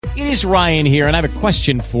It is Ryan here, and I have a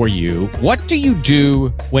question for you. What do you do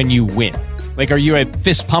when you win? Like, are you a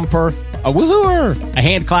fist pumper, a woohooer, a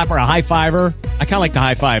hand clapper, a high fiver? I kind of like the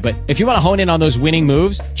high five, but if you want to hone in on those winning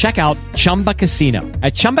moves, check out Chumba Casino.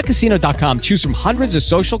 At ChumbaCasino.com, choose from hundreds of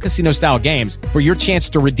social casino-style games for your chance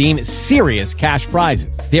to redeem serious cash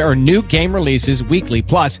prizes. There are new game releases weekly,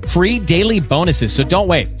 plus free daily bonuses. So don't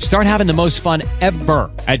wait. Start having the most fun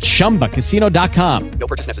ever at ChumbaCasino.com. No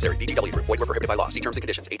purchase necessary. VGW. Void where prohibited by law. See terms and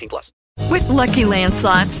conditions. 18+. With Lucky Land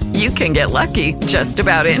Slots, you can get lucky just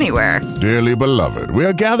about anywhere. Dearly beloved, we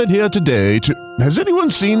are gathered here today to... Has anyone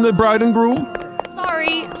seen the bride and groom?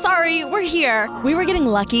 Sorry, we're here. We were getting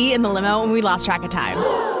lucky in the limo and we lost track of time.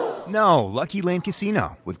 No, Lucky Land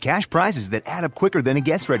Casino, with cash prizes that add up quicker than a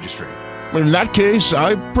guest registry. In that case,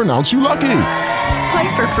 I pronounce you lucky.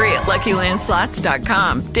 Play for free at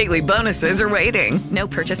LuckyLandSlots.com. Daily bonuses are waiting. No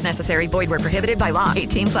purchase necessary. Void where prohibited by law.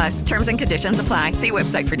 18+. Terms and conditions apply. See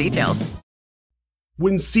website for details.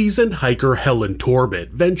 When seasoned hiker Helen Torbett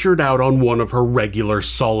ventured out on one of her regular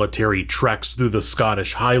solitary treks through the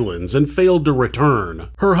Scottish Highlands and failed to return,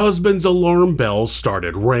 her husband's alarm bells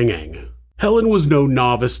started ringing. Helen was no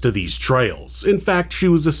novice to these trails. In fact, she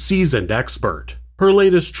was a seasoned expert. Her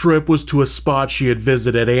latest trip was to a spot she had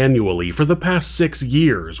visited annually for the past 6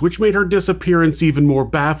 years, which made her disappearance even more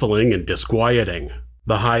baffling and disquieting.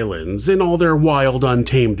 The Highlands, in all their wild,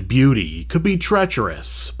 untamed beauty, could be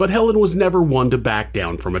treacherous, but Helen was never one to back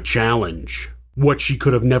down from a challenge. What she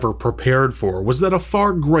could have never prepared for was that a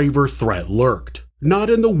far graver threat lurked, not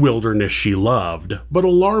in the wilderness she loved, but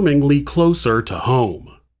alarmingly closer to home.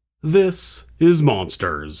 This is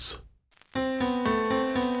Monsters.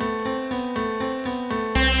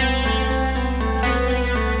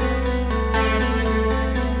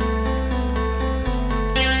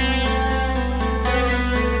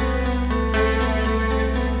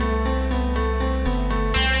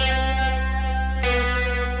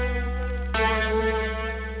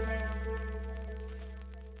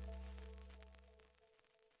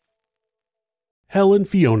 Helen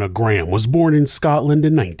Fiona Graham was born in Scotland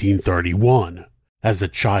in 1931. As a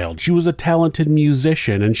child, she was a talented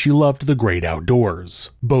musician and she loved the great outdoors,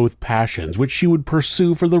 both passions which she would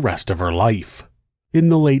pursue for the rest of her life. In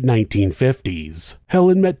the late 1950s,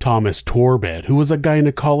 Helen met Thomas Torbett, who was a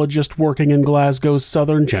gynecologist working in Glasgow's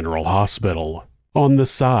Southern General Hospital. On the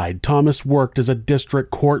side, Thomas worked as a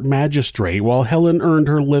district court magistrate while Helen earned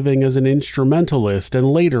her living as an instrumentalist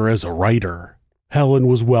and later as a writer. Helen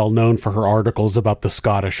was well known for her articles about the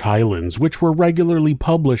Scottish Highlands, which were regularly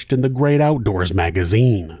published in the Great Outdoors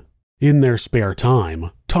magazine. In their spare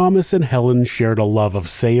time, Thomas and Helen shared a love of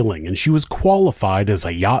sailing, and she was qualified as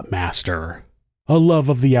a yacht master. A love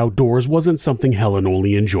of the outdoors wasn't something Helen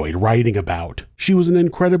only enjoyed writing about. She was an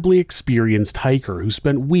incredibly experienced hiker who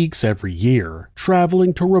spent weeks every year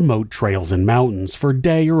traveling to remote trails and mountains for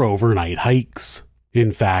day or overnight hikes.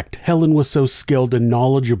 In fact, Helen was so skilled and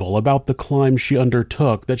knowledgeable about the climb she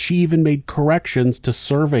undertook that she even made corrections to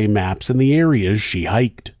survey maps in the areas she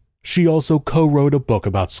hiked. She also co-wrote a book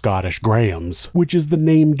about Scottish Grahams, which is the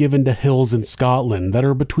name given to hills in Scotland that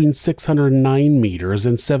are between 609 meters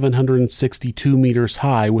and 762 meters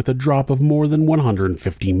high with a drop of more than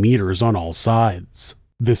 150 meters on all sides.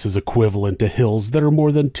 This is equivalent to hills that are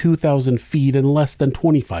more than 2,000 feet and less than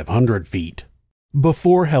 2,500 feet.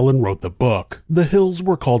 Before Helen wrote the book, the hills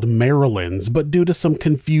were called Marylands, but due to some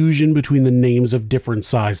confusion between the names of different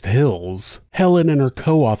sized hills, Helen and her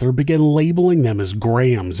co-author began labeling them as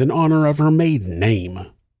Grahams in honor of her maiden name.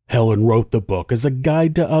 Helen wrote the book as a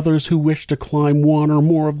guide to others who wished to climb one or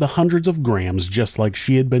more of the hundreds of Grahams just like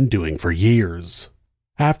she had been doing for years.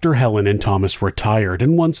 After Helen and Thomas retired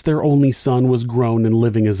and once their only son was grown and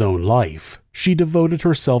living his own life, she devoted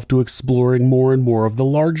herself to exploring more and more of the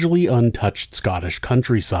largely untouched Scottish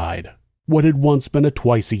countryside. What had once been a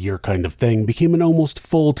twice-a-year kind of thing became an almost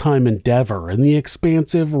full-time endeavor, and the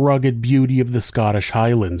expansive, rugged beauty of the Scottish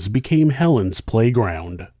Highlands became Helen's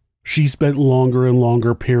playground. She spent longer and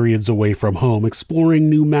longer periods away from home exploring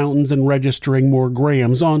new mountains and registering more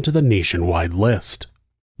Grahams onto the nationwide list.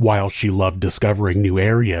 While she loved discovering new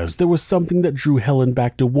areas, there was something that drew Helen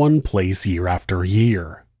back to one place year after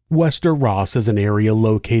year. Wester Ross is an area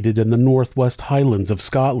located in the northwest Highlands of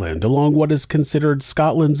Scotland along what is considered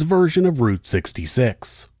Scotland's version of Route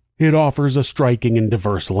 66. It offers a striking and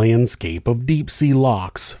diverse landscape of deep-sea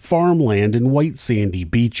lochs, farmland, and white sandy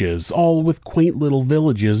beaches, all with quaint little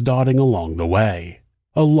villages dotting along the way.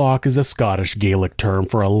 A loch is a Scottish Gaelic term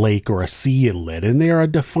for a lake or a sea inlet, and they are a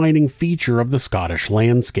defining feature of the Scottish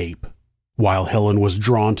landscape. While Helen was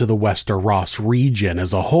drawn to the Wester Ross region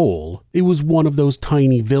as a whole, it was one of those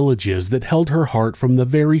tiny villages that held her heart from the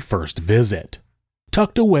very first visit.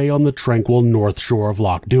 Tucked away on the tranquil north shore of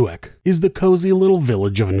Loch Duick is the cozy little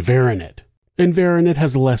village of Inveranet. Inveranet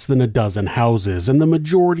has less than a dozen houses, and the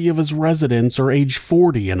majority of its residents are age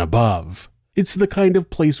 40 and above. It's the kind of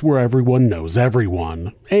place where everyone knows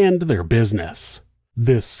everyone, and their business.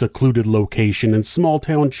 This secluded location and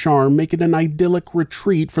small-town charm make it an idyllic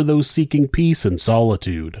retreat for those seeking peace and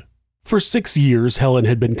solitude. For 6 years, Helen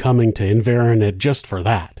had been coming to Inveranet just for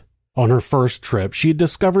that. On her first trip, she had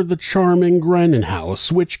discovered the charming Grennan House,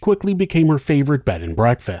 which quickly became her favorite bed and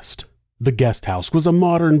breakfast. The guest house was a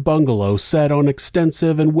modern bungalow set on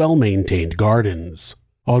extensive and well-maintained gardens.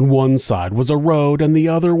 On one side was a road and the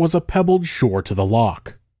other was a pebbled shore to the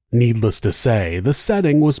loch. Needless to say, the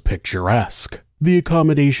setting was picturesque. The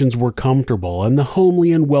accommodations were comfortable, and the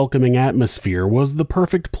homely and welcoming atmosphere was the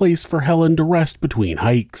perfect place for Helen to rest between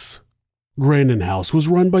hikes. Grennan House was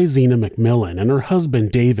run by Zena McMillan and her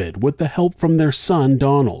husband David with the help from their son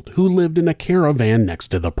Donald, who lived in a caravan next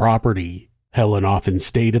to the property. Helen often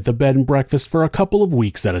stayed at the bed and breakfast for a couple of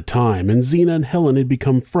weeks at a time, and Zena and Helen had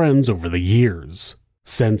become friends over the years.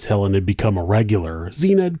 Since Helen had become a regular,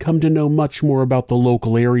 Zena had come to know much more about the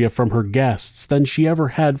local area from her guests than she ever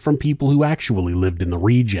had from people who actually lived in the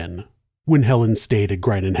region. When Helen stayed at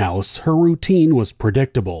Grennan House, her routine was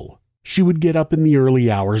predictable. She would get up in the early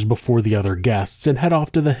hours before the other guests and head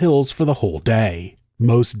off to the hills for the whole day.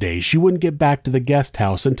 Most days she wouldn't get back to the guest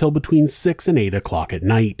house until between 6 and 8 o'clock at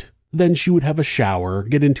night. Then she would have a shower,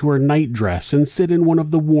 get into her night dress, and sit in one of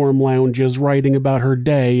the warm lounges writing about her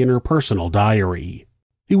day in her personal diary.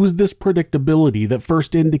 It was this predictability that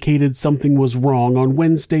first indicated something was wrong on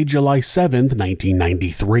Wednesday, July 7th,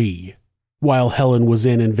 1993. While Helen was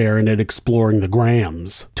in Inveranet exploring the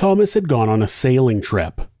Grahams, Thomas had gone on a sailing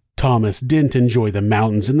trip. Thomas didn't enjoy the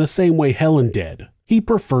mountains in the same way Helen did. He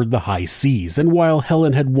preferred the high seas, and while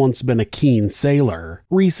Helen had once been a keen sailor,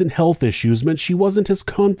 recent health issues meant she wasn't as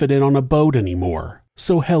confident on a boat anymore.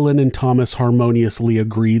 So Helen and Thomas harmoniously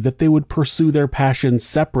agreed that they would pursue their passions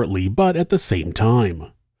separately but at the same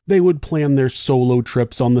time. They would plan their solo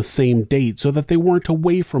trips on the same date so that they weren't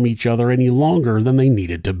away from each other any longer than they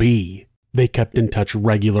needed to be. They kept in touch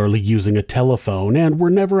regularly using a telephone and were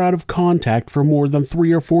never out of contact for more than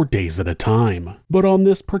 3 or 4 days at a time. But on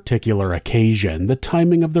this particular occasion, the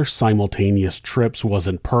timing of their simultaneous trips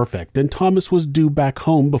wasn't perfect, and Thomas was due back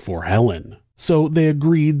home before Helen. So they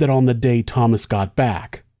agreed that on the day Thomas got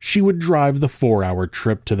back, she would drive the 4-hour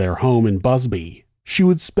trip to their home in Busby. She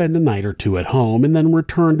would spend a night or two at home and then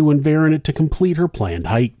return to Inveranet to complete her planned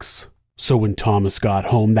hikes. So when Thomas got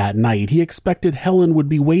home that night, he expected Helen would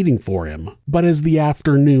be waiting for him, but as the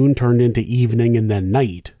afternoon turned into evening and then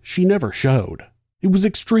night, she never showed. It was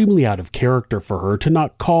extremely out of character for her to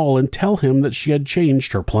not call and tell him that she had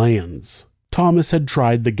changed her plans. Thomas had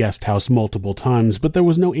tried the guest house multiple times, but there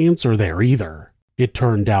was no answer there either. It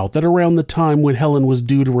turned out that around the time when Helen was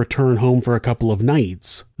due to return home for a couple of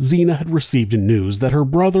nights, Zena had received news that her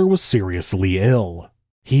brother was seriously ill.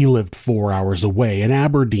 He lived 4 hours away in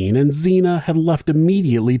Aberdeen, and Zena had left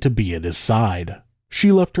immediately to be at his side.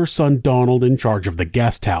 She left her son Donald in charge of the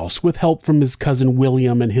guest house with help from his cousin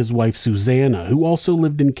William and his wife Susanna, who also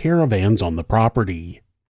lived in caravans on the property.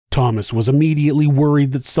 Thomas was immediately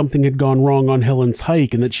worried that something had gone wrong on Helen's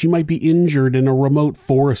hike and that she might be injured in a remote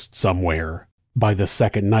forest somewhere. By the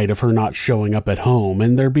second night of her not showing up at home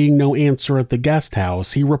and there being no answer at the guest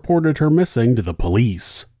house, he reported her missing to the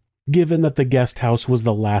police. Given that the guest house was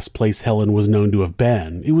the last place Helen was known to have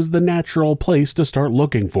been, it was the natural place to start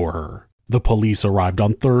looking for her. The police arrived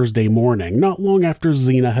on Thursday morning, not long after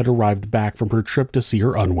Zena had arrived back from her trip to see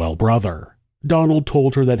her unwell brother. Donald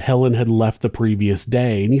told her that Helen had left the previous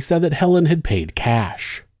day, and he said that Helen had paid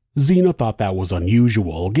cash. Zena thought that was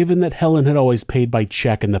unusual, given that Helen had always paid by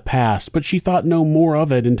check in the past, but she thought no more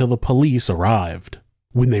of it until the police arrived.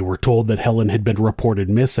 When they were told that Helen had been reported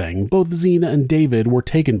missing, both Zena and David were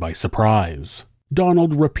taken by surprise.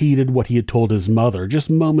 Donald repeated what he had told his mother just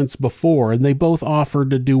moments before, and they both offered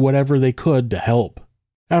to do whatever they could to help.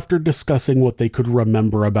 After discussing what they could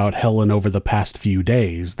remember about Helen over the past few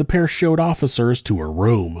days, the pair showed officers to her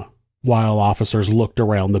room. While officers looked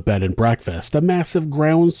around the bed and breakfast, a massive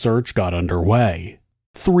ground search got underway.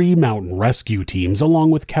 3 mountain rescue teams,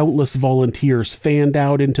 along with countless volunteers, fanned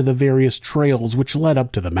out into the various trails which led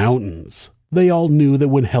up to the mountains. They all knew that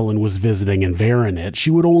when Helen was visiting Inveranet,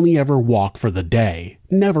 she would only ever walk for the day,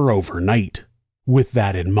 never overnight. With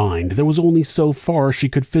that in mind, there was only so far she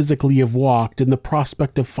could physically have walked, and the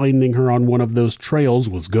prospect of finding her on one of those trails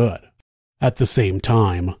was good. At the same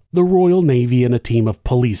time, the Royal Navy and a team of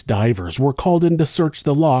police divers were called in to search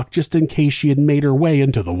the loch just in case she had made her way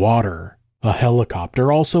into the water. A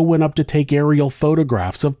helicopter also went up to take aerial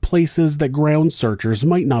photographs of places that ground searchers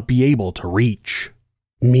might not be able to reach.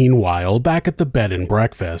 Meanwhile, back at the bed and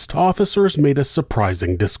breakfast, officers made a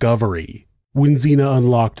surprising discovery. When Zena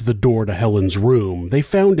unlocked the door to Helen's room, they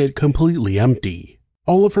found it completely empty.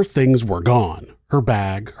 All of her things were gone. Her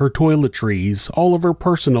bag, her toiletries, all of her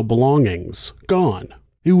personal belongings, gone.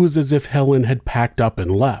 It was as if Helen had packed up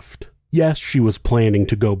and left. Yes, she was planning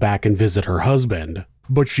to go back and visit her husband,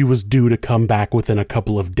 but she was due to come back within a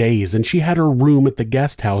couple of days and she had her room at the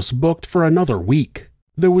guest house booked for another week.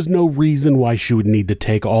 There was no reason why she would need to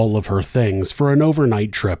take all of her things for an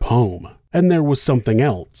overnight trip home. And there was something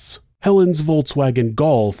else. Helen's Volkswagen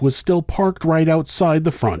Golf was still parked right outside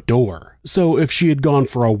the front door. So if she had gone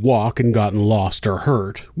for a walk and gotten lost or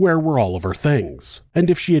hurt, where were all of her things? And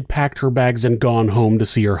if she had packed her bags and gone home to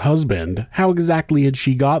see her husband, how exactly had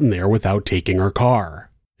she gotten there without taking her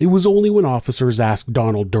car? It was only when officers asked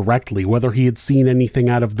Donald directly whether he had seen anything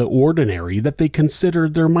out of the ordinary that they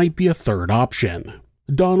considered there might be a third option.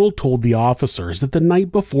 Donald told the officers that the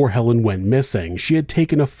night before Helen went missing, she had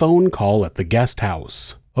taken a phone call at the guest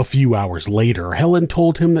house. A few hours later, Helen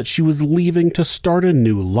told him that she was leaving to start a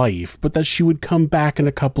new life, but that she would come back in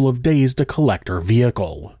a couple of days to collect her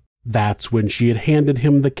vehicle. That's when she had handed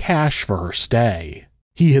him the cash for her stay.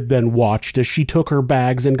 He had then watched as she took her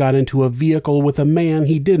bags and got into a vehicle with a man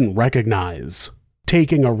he didn't recognize.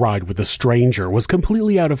 Taking a ride with a stranger was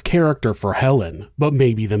completely out of character for Helen, but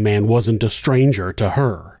maybe the man wasn't a stranger to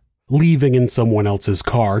her. Leaving in someone else's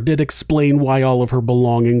car did explain why all of her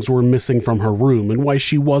belongings were missing from her room and why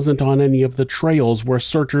she wasn't on any of the trails where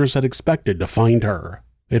searchers had expected to find her.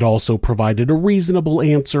 It also provided a reasonable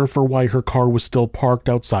answer for why her car was still parked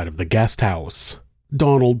outside of the guest house.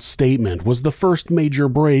 Donald's statement was the first major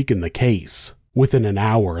break in the case. Within an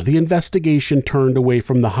hour, the investigation turned away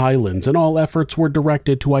from the Highlands and all efforts were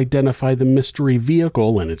directed to identify the mystery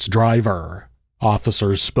vehicle and its driver.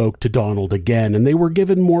 Officers spoke to Donald again and they were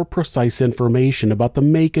given more precise information about the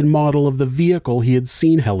make and model of the vehicle he had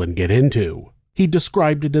seen Helen get into. He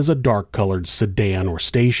described it as a dark-colored sedan or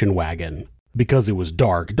station wagon. Because it was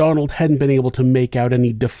dark, Donald hadn't been able to make out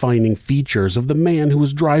any defining features of the man who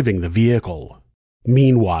was driving the vehicle.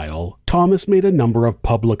 Meanwhile, Thomas made a number of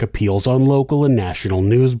public appeals on local and national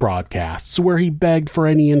news broadcasts where he begged for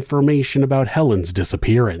any information about Helen's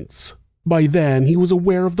disappearance. By then, he was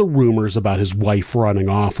aware of the rumors about his wife running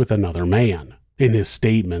off with another man. In his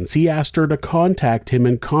statements, he asked her to contact him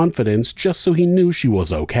in confidence just so he knew she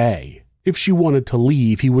was okay. If she wanted to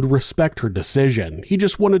leave, he would respect her decision. He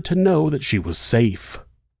just wanted to know that she was safe.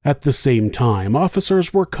 At the same time,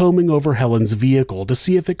 officers were combing over Helen's vehicle to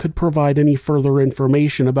see if it could provide any further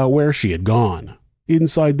information about where she had gone.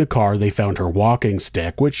 Inside the car, they found her walking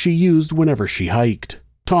stick, which she used whenever she hiked.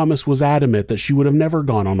 Thomas was adamant that she would have never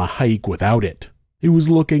gone on a hike without it. It was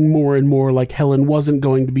looking more and more like Helen wasn't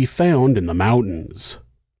going to be found in the mountains.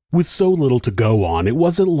 With so little to go on, it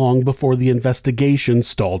wasn't long before the investigation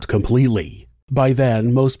stalled completely. By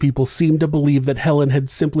then, most people seemed to believe that Helen had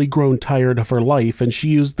simply grown tired of her life and she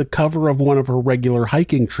used the cover of one of her regular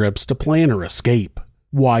hiking trips to plan her escape.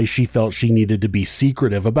 Why she felt she needed to be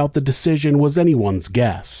secretive about the decision was anyone's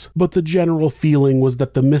guess, but the general feeling was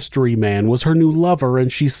that the mystery man was her new lover and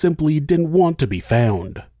she simply didn't want to be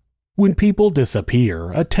found. When people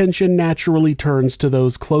disappear, attention naturally turns to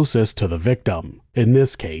those closest to the victim. In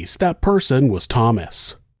this case, that person was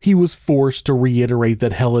Thomas. He was forced to reiterate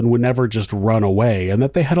that Helen would never just run away and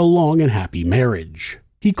that they had a long and happy marriage.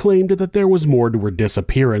 He claimed that there was more to her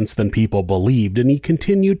disappearance than people believed, and he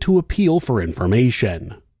continued to appeal for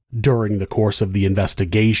information. During the course of the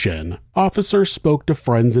investigation, officers spoke to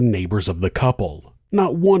friends and neighbors of the couple.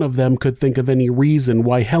 Not one of them could think of any reason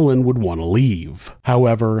why Helen would want to leave.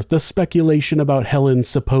 However, the speculation about Helen's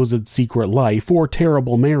supposed secret life or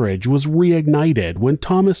terrible marriage was reignited when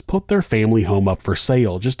Thomas put their family home up for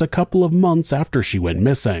sale just a couple of months after she went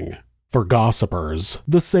missing. For gossipers,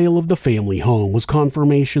 the sale of the family home was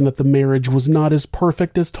confirmation that the marriage was not as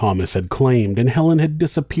perfect as Thomas had claimed and Helen had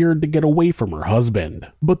disappeared to get away from her husband.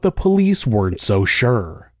 But the police weren't so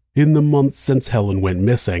sure. In the months since Helen went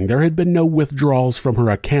missing, there had been no withdrawals from her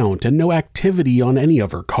account and no activity on any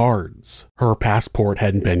of her cards. Her passport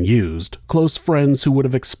hadn't been used. Close friends who would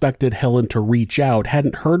have expected Helen to reach out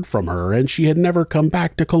hadn't heard from her, and she had never come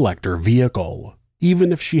back to collect her vehicle.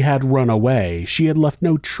 Even if she had run away, she had left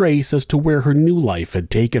no trace as to where her new life had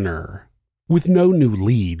taken her. With no new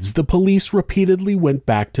leads, the police repeatedly went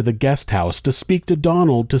back to the guest house to speak to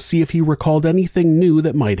Donald to see if he recalled anything new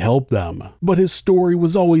that might help them. But his story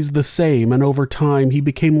was always the same, and over time he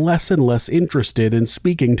became less and less interested in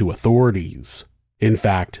speaking to authorities. In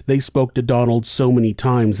fact, they spoke to Donald so many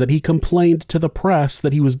times that he complained to the press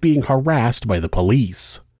that he was being harassed by the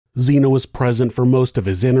police. Zena was present for most of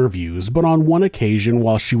his interviews, but on one occasion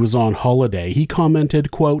while she was on holiday, he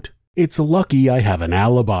commented, quote, "It's lucky I have an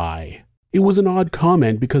alibi." It was an odd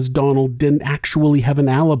comment because Donald didn't actually have an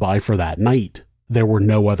alibi for that night. There were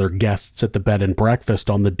no other guests at the bed and breakfast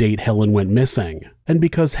on the date Helen went missing, and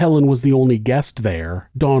because Helen was the only guest there,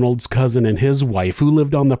 Donald's cousin and his wife who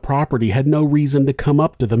lived on the property had no reason to come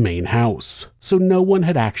up to the main house, so no one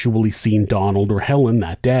had actually seen Donald or Helen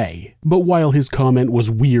that day. But while his comment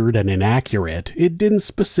was weird and inaccurate, it didn't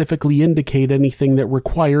specifically indicate anything that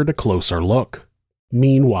required a closer look.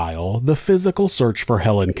 Meanwhile, the physical search for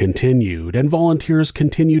Helen continued, and volunteers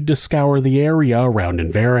continued to scour the area around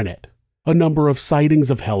Inverness. A number of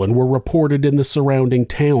sightings of Helen were reported in the surrounding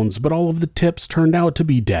towns, but all of the tips turned out to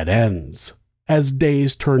be dead ends. As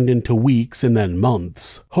days turned into weeks and then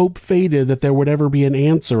months, hope faded that there would ever be an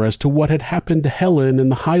answer as to what had happened to Helen in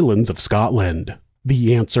the Highlands of Scotland.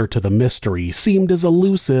 The answer to the mystery seemed as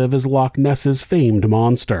elusive as Loch Ness's famed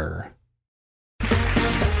monster.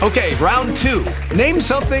 Okay, round two. Name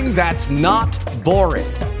something that's not boring.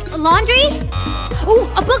 A laundry? Ooh,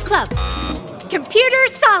 a book club. Computer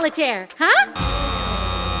solitaire, huh?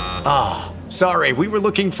 Ah, sorry, we were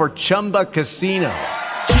looking for Chumba Casino.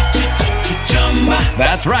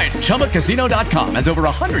 That's right, ChumbaCasino.com has over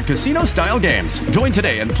 100 casino-style games. Join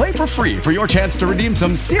today and play for free for your chance to redeem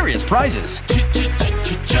some serious prizes.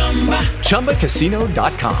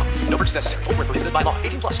 ChumbaCasino.com. No purchase necessary. Void where prohibited by law.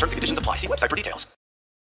 18+. Terms and conditions apply. See website for details.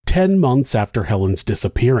 10 months after Helen's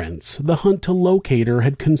disappearance, the hunt to locate her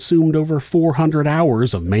had consumed over 400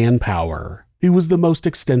 hours of manpower. It was the most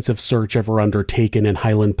extensive search ever undertaken in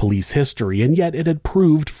Highland police history, and yet it had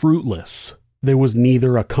proved fruitless. There was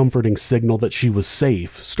neither a comforting signal that she was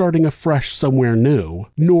safe, starting afresh somewhere new,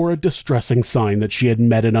 nor a distressing sign that she had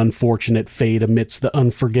met an unfortunate fate amidst the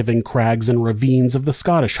unforgiving crags and ravines of the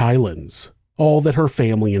Scottish Highlands. All that her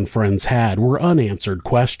family and friends had were unanswered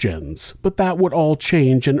questions, but that would all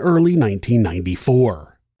change in early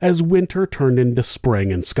 1994. As winter turned into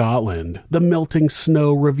spring in Scotland, the melting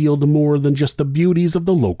snow revealed more than just the beauties of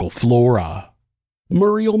the local flora.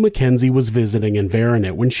 Muriel Mackenzie was visiting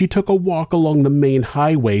Inverness when she took a walk along the main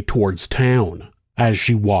highway towards town. As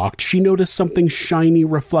she walked, she noticed something shiny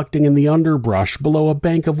reflecting in the underbrush below a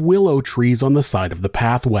bank of willow trees on the side of the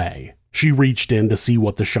pathway. She reached in to see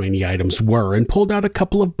what the shiny items were and pulled out a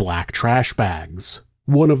couple of black trash bags.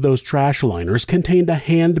 One of those trash liners contained a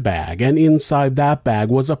handbag, and inside that bag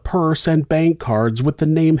was a purse and bank cards with the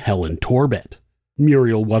name Helen Torbett.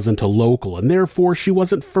 Muriel wasn't a local, and therefore she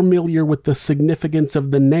wasn't familiar with the significance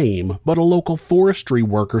of the name, but a local forestry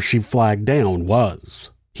worker she flagged down was.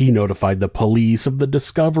 He notified the police of the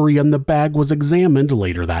discovery, and the bag was examined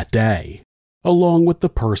later that day. Along with the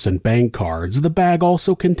purse and bank cards, the bag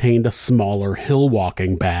also contained a smaller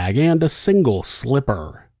hill-walking bag and a single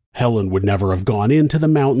slipper. Helen would never have gone into the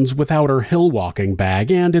mountains without her hill-walking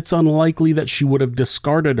bag, and it's unlikely that she would have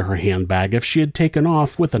discarded her handbag if she had taken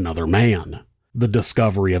off with another man. The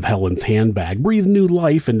discovery of Helen's handbag breathed new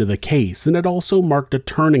life into the case, and it also marked a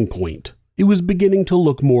turning point. It was beginning to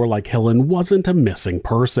look more like Helen wasn't a missing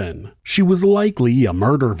person. She was likely a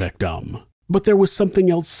murder victim. But there was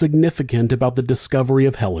something else significant about the discovery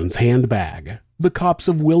of Helen's handbag. The copse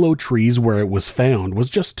of willow trees where it was found was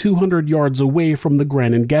just 200 yards away from the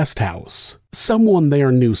Grannon guest house. Someone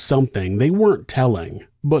there knew something they weren't telling,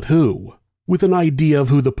 but who? With an idea of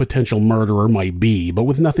who the potential murderer might be, but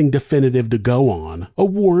with nothing definitive to go on, a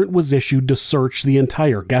warrant was issued to search the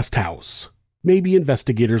entire guest house. Maybe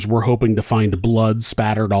investigators were hoping to find blood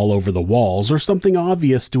spattered all over the walls or something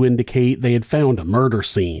obvious to indicate they had found a murder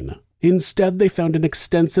scene. Instead, they found an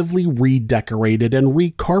extensively redecorated and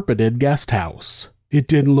recarpeted guest house. It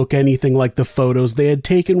didn't look anything like the photos they had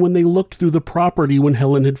taken when they looked through the property when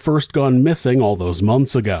Helen had first gone missing all those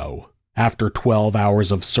months ago. After 12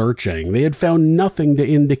 hours of searching, they had found nothing to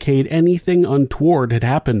indicate anything untoward had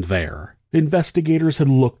happened there. Investigators had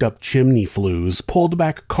looked up chimney flues, pulled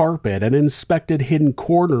back carpet, and inspected hidden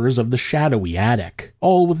corners of the shadowy attic,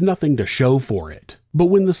 all with nothing to show for it. But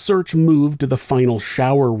when the search moved to the final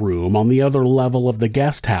shower room on the other level of the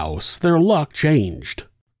guest house, their luck changed.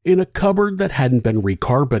 In a cupboard that hadn't been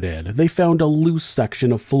recarpeted, they found a loose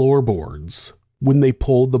section of floorboards. When they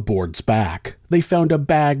pulled the boards back, they found a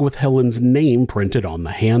bag with Helen's name printed on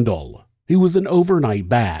the handle. It was an overnight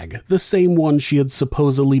bag, the same one she had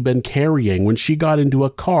supposedly been carrying when she got into a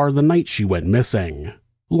car the night she went missing.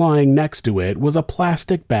 Lying next to it was a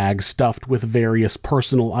plastic bag stuffed with various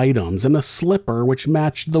personal items and a slipper which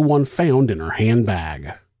matched the one found in her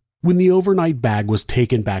handbag. When the overnight bag was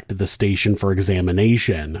taken back to the station for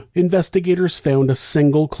examination, investigators found a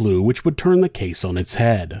single clue which would turn the case on its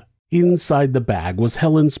head. Inside the bag was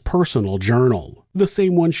Helen's personal journal, the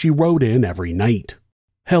same one she wrote in every night.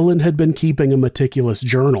 Helen had been keeping a meticulous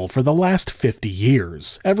journal for the last 50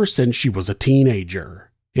 years, ever since she was a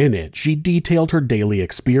teenager. In it, she detailed her daily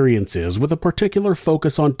experiences with a particular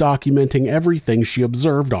focus on documenting everything she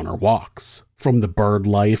observed on her walks, from the bird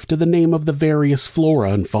life to the name of the various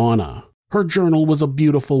flora and fauna. Her journal was a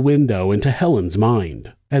beautiful window into Helen's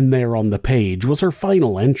mind, and there on the page was her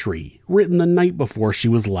final entry, written the night before she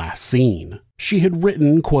was last seen. She had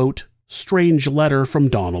written, quote, "Strange letter from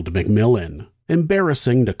Donald McMillan.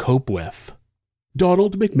 Embarrassing to cope with."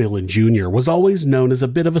 Donald McMillan Jr. was always known as a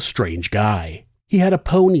bit of a strange guy. He had a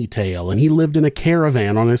ponytail and he lived in a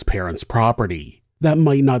caravan on his parents' property. That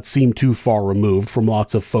might not seem too far removed from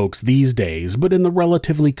lots of folks these days, but in the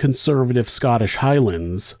relatively conservative Scottish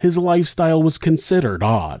Highlands, his lifestyle was considered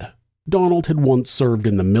odd. Donald had once served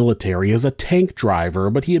in the military as a tank driver,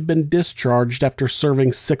 but he had been discharged after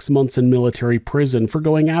serving 6 months in military prison for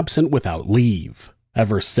going absent without leave.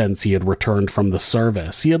 Ever since he had returned from the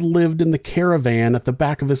service, he had lived in the caravan at the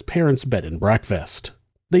back of his parents' bed and breakfast.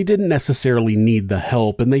 They didn't necessarily need the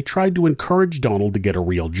help, and they tried to encourage Donald to get a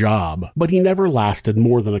real job, but he never lasted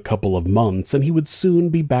more than a couple of months, and he would soon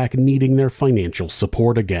be back needing their financial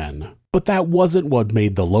support again. But that wasn't what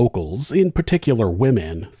made the locals, in particular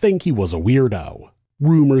women, think he was a weirdo.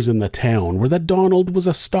 Rumors in the town were that Donald was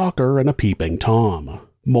a stalker and a peeping Tom.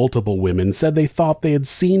 Multiple women said they thought they had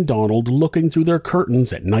seen Donald looking through their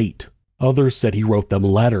curtains at night. Others said he wrote them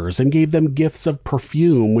letters and gave them gifts of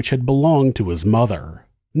perfume which had belonged to his mother.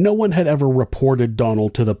 No one had ever reported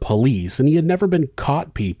Donald to the police, and he had never been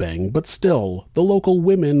caught peeping, but still, the local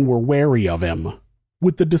women were wary of him.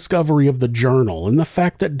 With the discovery of the journal and the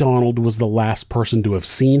fact that Donald was the last person to have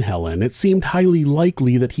seen Helen, it seemed highly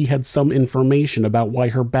likely that he had some information about why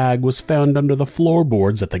her bag was found under the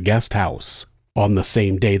floorboards at the guest house. On the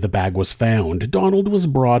same day the bag was found, Donald was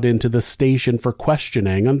brought into the station for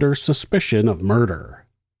questioning under suspicion of murder.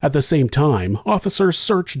 At the same time, officers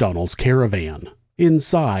searched Donald's caravan.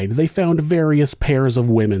 Inside, they found various pairs of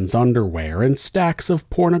women's underwear and stacks of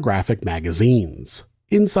pornographic magazines.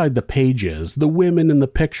 Inside the pages, the women in the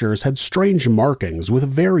pictures had strange markings with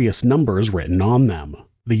various numbers written on them.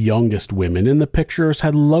 The youngest women in the pictures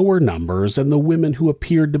had lower numbers, and the women who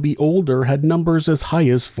appeared to be older had numbers as high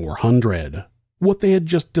as 400. What they had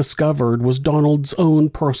just discovered was Donald's own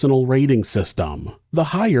personal rating system. The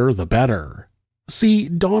higher, the better. See,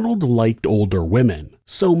 Donald liked older women,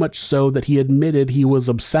 so much so that he admitted he was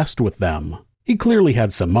obsessed with them. He clearly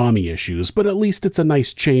had some mommy issues, but at least it's a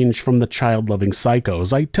nice change from the child-loving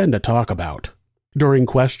psychos I tend to talk about. During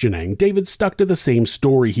questioning, David stuck to the same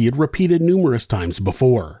story he had repeated numerous times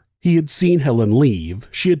before. He had seen Helen leave,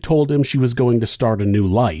 she had told him she was going to start a new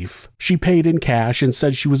life, she paid in cash and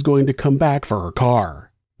said she was going to come back for her car.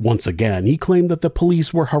 Once again, he claimed that the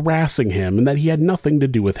police were harassing him and that he had nothing to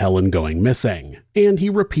do with Helen going missing, and he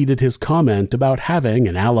repeated his comment about having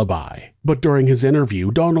an alibi. But during his interview,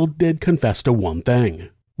 Donald did confess to one thing.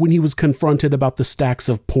 When he was confronted about the stacks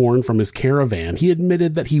of porn from his caravan, he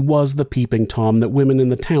admitted that he was the peeping Tom that women in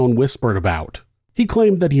the town whispered about. He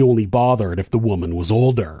claimed that he only bothered if the woman was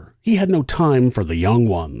older. He had no time for the young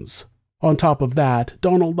ones. On top of that,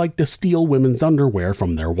 Donald liked to steal women's underwear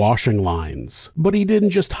from their washing lines. But he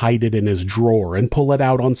didn't just hide it in his drawer and pull it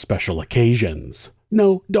out on special occasions.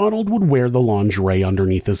 No, Donald would wear the lingerie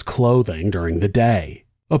underneath his clothing during the day.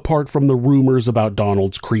 Apart from the rumors about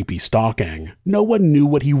Donald's creepy stalking, no one knew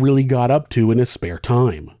what he really got up to in his spare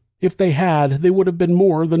time. If they had, they would have been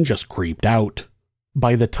more than just creeped out.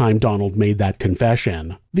 By the time Donald made that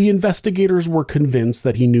confession, the investigators were convinced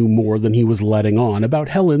that he knew more than he was letting on about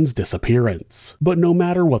Helen's disappearance. But no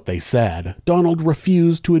matter what they said, Donald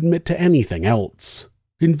refused to admit to anything else.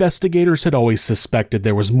 Investigators had always suspected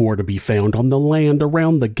there was more to be found on the land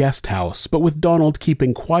around the guest house, but with Donald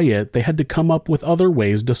keeping quiet, they had to come up with other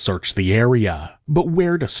ways to search the area. But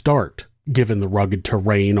where to start? Given the rugged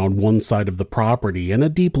terrain on one side of the property and a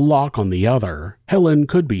deep loch on the other, Helen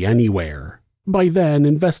could be anywhere. By then,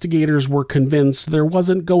 investigators were convinced there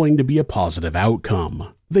wasn't going to be a positive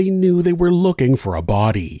outcome. They knew they were looking for a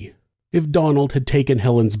body. If Donald had taken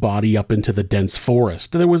Helen's body up into the dense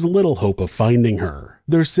forest, there was little hope of finding her.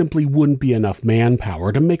 There simply wouldn't be enough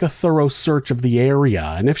manpower to make a thorough search of the area,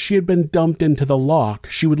 and if she had been dumped into the loch,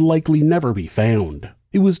 she would likely never be found.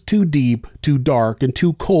 It was too deep, too dark, and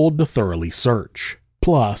too cold to thoroughly search.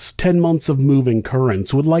 Plus, 10 months of moving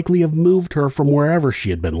currents would likely have moved her from wherever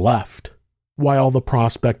she had been left. While the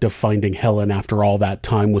prospect of finding Helen after all that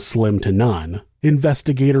time was slim to none,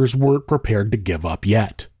 Investigators weren't prepared to give up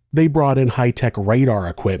yet. They brought in high-tech radar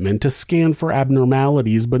equipment to scan for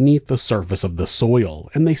abnormalities beneath the surface of the soil,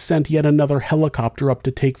 and they sent yet another helicopter up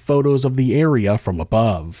to take photos of the area from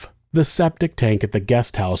above. The septic tank at the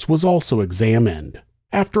guest house was also examined.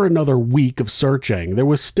 After another week of searching, there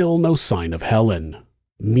was still no sign of Helen.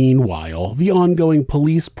 Meanwhile, the ongoing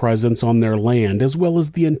police presence on their land as well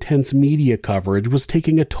as the intense media coverage was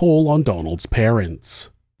taking a toll on Donald's parents.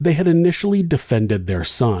 They had initially defended their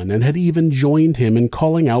son and had even joined him in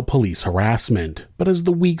calling out police harassment, but as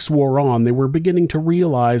the weeks wore on, they were beginning to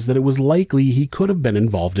realize that it was likely he could have been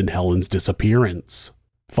involved in Helen's disappearance.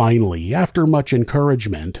 Finally, after much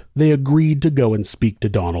encouragement, they agreed to go and speak to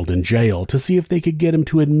Donald in jail to see if they could get him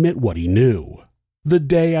to admit what he knew. The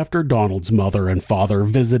day after Donald's mother and father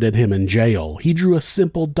visited him in jail, he drew a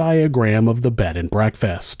simple diagram of the bed and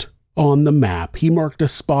breakfast. On the map, he marked a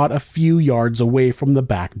spot a few yards away from the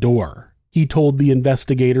back door. He told the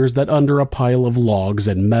investigators that under a pile of logs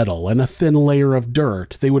and metal and a thin layer of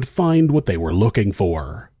dirt, they would find what they were looking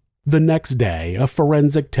for. The next day, a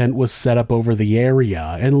forensic tent was set up over the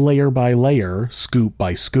area, and layer by layer, scoop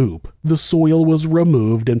by scoop, the soil was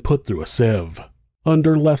removed and put through a sieve.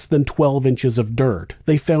 Under less than 12 inches of dirt,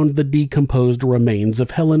 they found the decomposed remains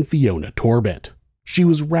of Helen Fiona Torbett. She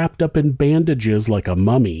was wrapped up in bandages like a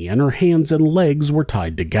mummy, and her hands and legs were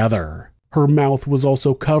tied together. Her mouth was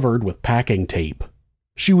also covered with packing tape.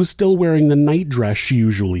 She was still wearing the nightdress she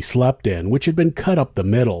usually slept in, which had been cut up the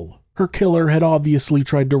middle. Her killer had obviously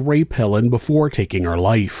tried to rape Helen before taking her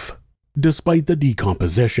life. Despite the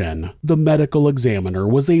decomposition, the medical examiner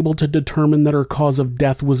was able to determine that her cause of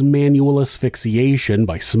death was manual asphyxiation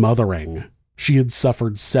by smothering. She had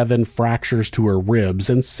suffered 7 fractures to her ribs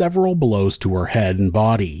and several blows to her head and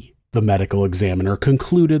body. The medical examiner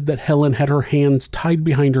concluded that Helen had her hands tied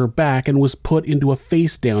behind her back and was put into a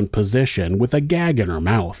face-down position with a gag in her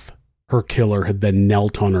mouth. Her killer had then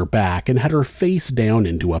knelt on her back and had her face down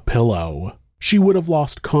into a pillow. She would have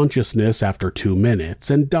lost consciousness after 2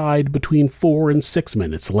 minutes and died between 4 and 6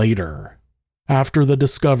 minutes later. After the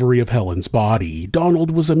discovery of Helen's body,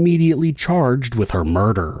 Donald was immediately charged with her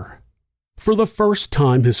murder. For the first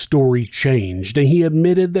time, his story changed, and he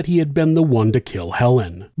admitted that he had been the one to kill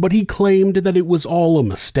Helen, but he claimed that it was all a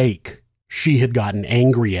mistake. She had gotten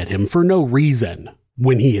angry at him for no reason.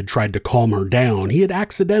 When he had tried to calm her down, he had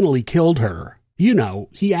accidentally killed her. You know,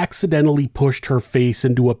 he accidentally pushed her face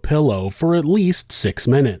into a pillow for at least 6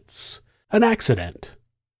 minutes. An accident.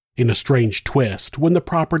 In a strange twist, when the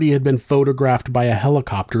property had been photographed by a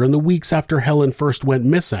helicopter in the weeks after Helen first went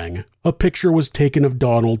missing, a picture was taken of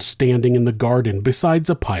Donald standing in the garden beside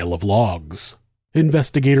a pile of logs.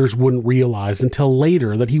 Investigators wouldn't realize until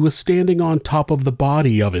later that he was standing on top of the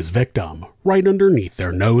body of his victim, right underneath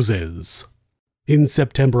their noses. In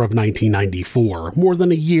September of 1994, more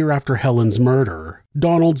than a year after Helen's murder,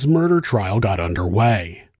 Donald's murder trial got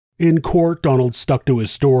underway. In court, Donald stuck to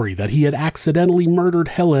his story that he had accidentally murdered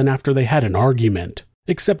Helen after they had an argument,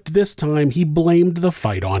 except this time he blamed the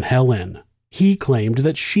fight on Helen. He claimed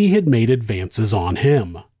that she had made advances on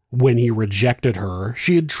him. When he rejected her,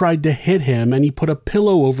 she had tried to hit him and he put a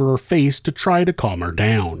pillow over her face to try to calm her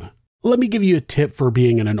down. Let me give you a tip for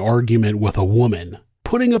being in an argument with a woman.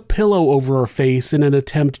 Putting a pillow over her face in an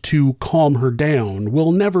attempt to calm her down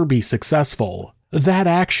will never be successful. That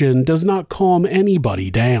action does not calm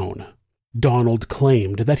anybody down. Donald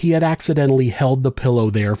claimed that he had accidentally held the pillow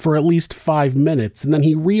there for at least 5 minutes and then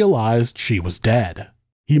he realized she was dead.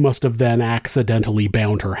 He must have then accidentally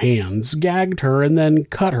bound her hands, gagged her, and then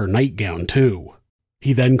cut her nightgown too.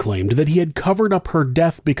 He then claimed that he had covered up her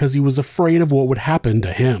death because he was afraid of what would happen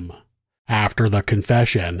to him. After the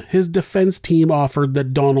confession, his defense team offered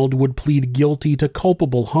that Donald would plead guilty to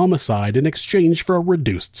culpable homicide in exchange for a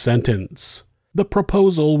reduced sentence. The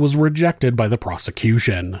proposal was rejected by the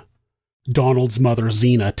prosecution. Donald's mother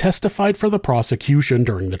Zena testified for the prosecution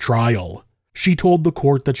during the trial. She told the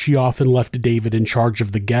court that she often left David in charge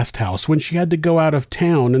of the guest house when she had to go out of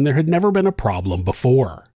town and there had never been a problem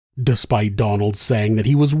before. Despite Donald saying that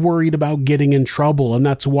he was worried about getting in trouble and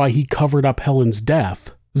that's why he covered up Helen's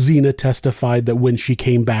death, Zena testified that when she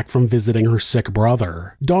came back from visiting her sick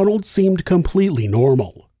brother, Donald seemed completely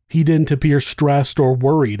normal. He didn't appear stressed or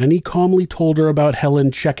worried, and he calmly told her about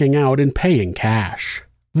Helen checking out and paying cash.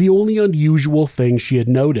 The only unusual thing she had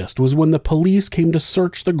noticed was when the police came to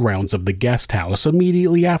search the grounds of the guest house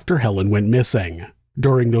immediately after Helen went missing.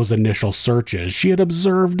 During those initial searches, she had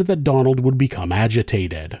observed that Donald would become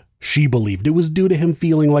agitated. She believed it was due to him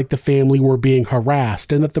feeling like the family were being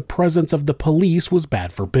harassed and that the presence of the police was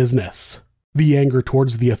bad for business. The anger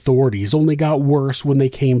towards the authorities only got worse when they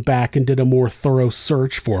came back and did a more thorough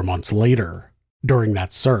search 4 months later. During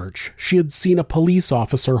that search, she had seen a police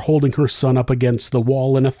officer holding her son up against the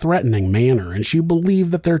wall in a threatening manner, and she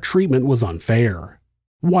believed that their treatment was unfair.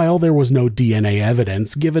 While there was no DNA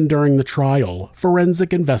evidence given during the trial,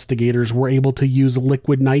 forensic investigators were able to use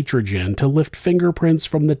liquid nitrogen to lift fingerprints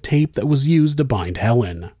from the tape that was used to bind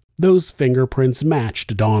Helen. Those fingerprints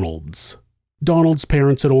matched Donald's. Donald's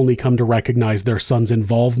parents had only come to recognize their son's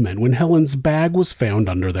involvement when Helen's bag was found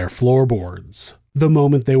under their floorboards. The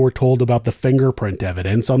moment they were told about the fingerprint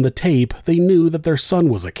evidence on the tape, they knew that their son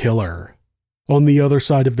was a killer. On the other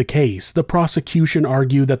side of the case, the prosecution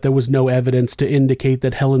argued that there was no evidence to indicate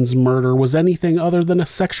that Helen's murder was anything other than a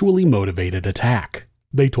sexually motivated attack.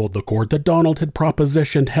 They told the court that Donald had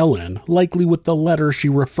propositioned Helen, likely with the letter she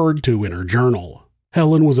referred to in her journal.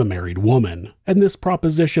 Helen was a married woman, and this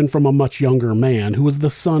proposition from a much younger man who was the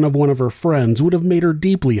son of one of her friends would have made her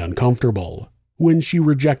deeply uncomfortable. When she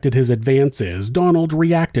rejected his advances, Donald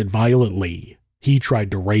reacted violently. He tried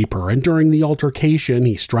to rape her, and during the altercation,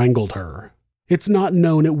 he strangled her. It's not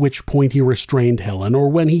known at which point he restrained Helen or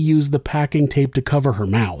when he used the packing tape to cover her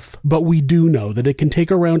mouth, but we do know that it can take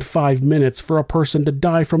around 5 minutes for a person to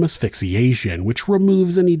die from asphyxiation, which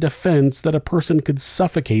removes any defense that a person could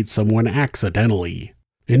suffocate someone accidentally.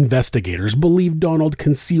 Investigators believe Donald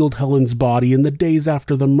concealed Helen's body in the days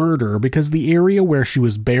after the murder because the area where she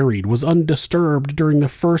was buried was undisturbed during the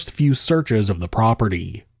first few searches of the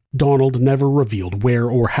property. Donald never revealed where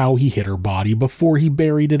or how he hid her body before he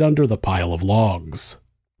buried it under the pile of logs.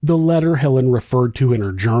 The letter Helen referred to in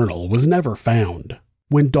her journal was never found.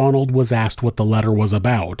 When Donald was asked what the letter was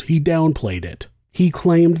about, he downplayed it. He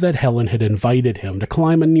claimed that Helen had invited him to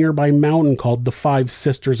climb a nearby mountain called the 5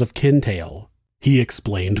 Sisters of Kintail. He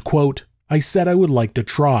explained, quote, "I said I would like to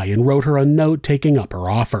try and wrote her a note taking up her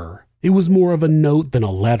offer. It was more of a note than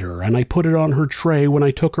a letter, and I put it on her tray when I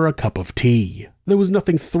took her a cup of tea. There was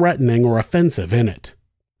nothing threatening or offensive in it."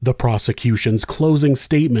 The prosecution's closing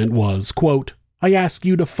statement was, quote, "I ask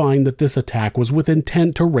you to find that this attack was with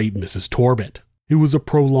intent to rape Mrs. Torbett. It was a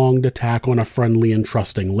prolonged attack on a friendly and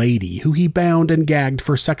trusting lady who he bound and gagged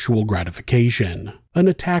for sexual gratification. An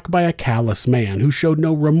attack by a callous man who showed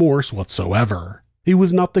no remorse whatsoever. It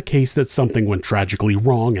was not the case that something went tragically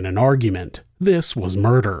wrong in an argument. This was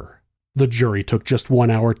murder." The jury took just 1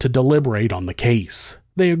 hour to deliberate on the case.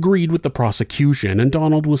 They agreed with the prosecution, and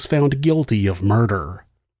Donald was found guilty of murder.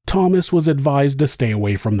 Thomas was advised to stay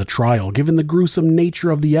away from the trial given the gruesome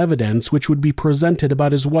nature of the evidence which would be presented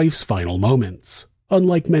about his wife's final moments.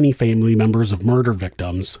 Unlike many family members of murder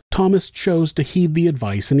victims, Thomas chose to heed the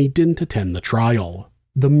advice and he didn't attend the trial.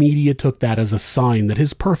 The media took that as a sign that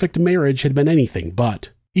his perfect marriage had been anything but.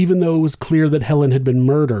 Even though it was clear that Helen had been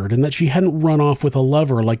murdered and that she hadn't run off with a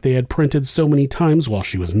lover like they had printed so many times while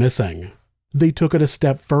she was missing. They took it a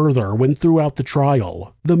step further when throughout the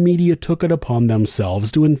trial, the media took it upon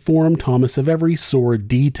themselves to inform Thomas of every sordid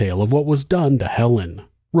detail of what was done to Helen.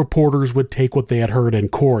 Reporters would take what they had heard in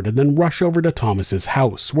court and then rush over to Thomas's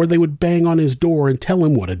house, where they would bang on his door and tell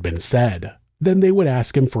him what had been said. Then they would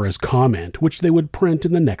ask him for his comment, which they would print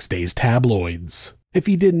in the next day's tabloids. If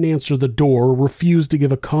he didn't answer the door or refused to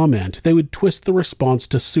give a comment, they would twist the response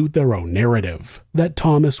to suit their own narrative. That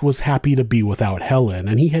Thomas was happy to be without Helen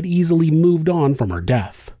and he had easily moved on from her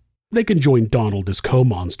death. They can join Donald as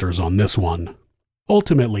co-monsters on this one.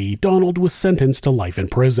 Ultimately, Donald was sentenced to life in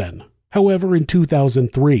prison. However, in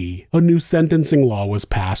 2003, a new sentencing law was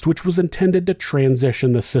passed which was intended to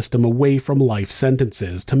transition the system away from life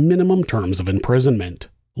sentences to minimum terms of imprisonment.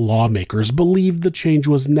 Lawmakers believed the change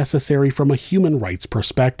was necessary from a human rights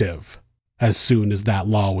perspective. As soon as that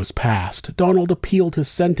law was passed, Donald appealed his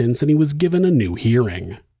sentence and he was given a new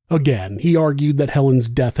hearing. Again, he argued that Helen's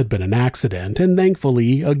death had been an accident, and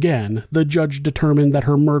thankfully, again, the judge determined that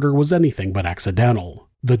her murder was anything but accidental.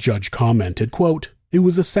 The judge commented, quote, "It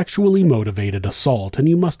was a sexually motivated assault and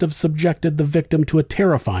you must have subjected the victim to a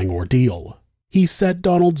terrifying ordeal." He set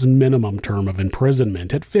Donald's minimum term of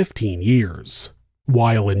imprisonment at 15 years.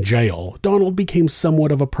 While in jail, Donald became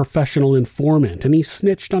somewhat of a professional informant and he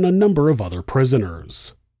snitched on a number of other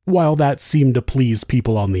prisoners. While that seemed to please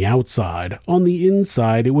people on the outside, on the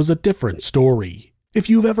inside it was a different story. If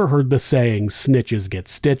you've ever heard the saying, "snitches get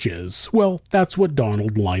stitches," well, that's what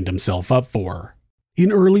Donald lined himself up for.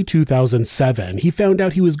 In early 2007, he found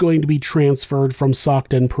out he was going to be transferred from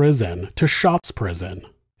Saucton Prison to Shotts Prison.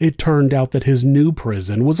 It turned out that his new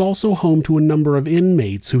prison was also home to a number of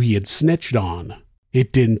inmates who he had snitched on.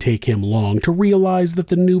 It didn't take him long to realize that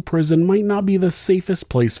the new prison might not be the safest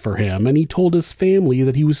place for him, and he told his family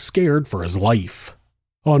that he was scared for his life.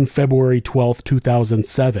 On February 12,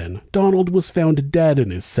 2007, Donald was found dead in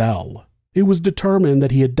his cell. It was determined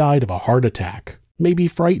that he had died of a heart attack, maybe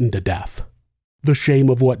frightened to death. The shame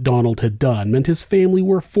of what Donald had done meant his family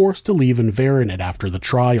were forced to leave Inveronaght after the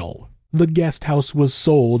trial. The guest house was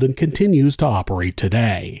sold and continues to operate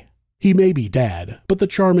today. He may be dead, but the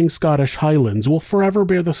charming Scottish Highlands will forever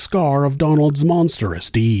bear the scar of Donald's monstrous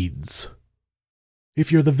deeds.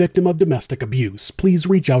 If you're the victim of domestic abuse, please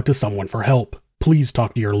reach out to someone for help. Please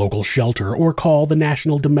talk to your local shelter or call the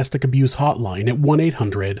National Domestic Abuse Hotline at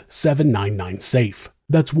 1-800-799-SAFE.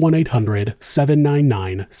 That's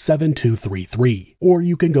 1-800-799-7233. Or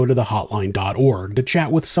you can go to thehotline.org to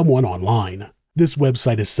chat with someone online. This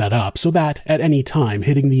website is set up so that, at any time,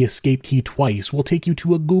 hitting the escape key twice will take you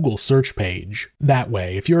to a Google search page. That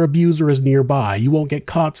way, if your abuser is nearby, you won't get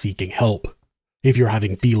caught seeking help. If you're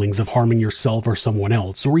having feelings of harming yourself or someone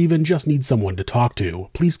else, or even just need someone to talk to,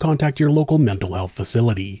 please contact your local mental health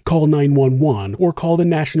facility. Call 911 or call the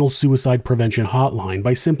National Suicide Prevention Hotline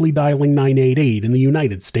by simply dialing 988 in the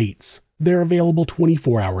United States. They're available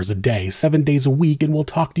 24 hours a day, 7 days a week, and will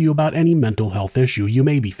talk to you about any mental health issue you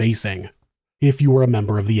may be facing. If you are a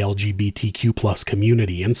member of the LGBTQ+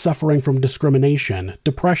 community and suffering from discrimination,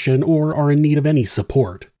 depression, or are in need of any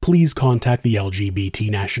support, please contact the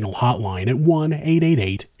LGBT National Hotline at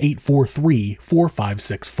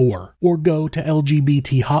 1-888-843-4564 or go to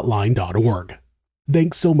lgbthotline.org.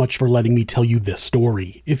 Thanks so much for letting me tell you this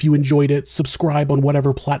story. If you enjoyed it, subscribe on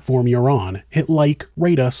whatever platform you're on, hit like,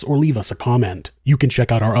 rate us, or leave us a comment. You can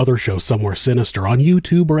check out our other show, Somewhere Sinister, on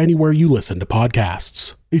YouTube or anywhere you listen to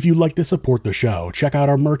podcasts. If you'd like to support the show, check out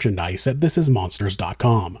our merchandise at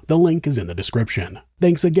thisismonsters.com. The link is in the description.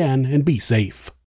 Thanks again, and be safe.